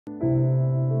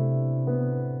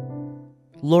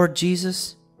Lord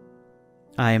Jesus,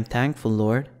 I am thankful,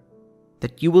 Lord,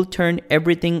 that you will turn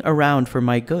everything around for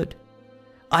my good.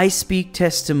 I speak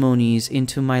testimonies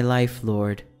into my life,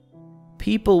 Lord.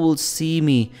 People will see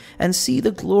me and see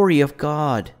the glory of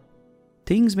God.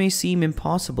 Things may seem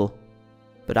impossible,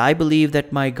 but I believe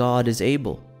that my God is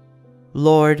able.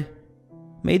 Lord,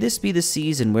 may this be the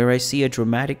season where I see a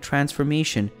dramatic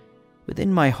transformation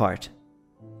within my heart.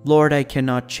 Lord, I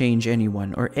cannot change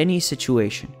anyone or any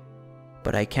situation,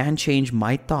 but I can change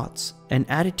my thoughts and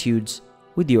attitudes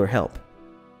with your help.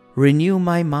 Renew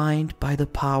my mind by the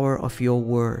power of your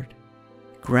word.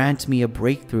 Grant me a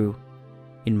breakthrough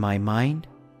in my mind,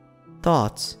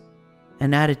 thoughts,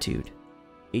 and attitude.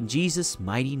 In Jesus'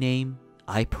 mighty name,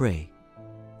 I pray.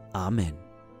 Amen.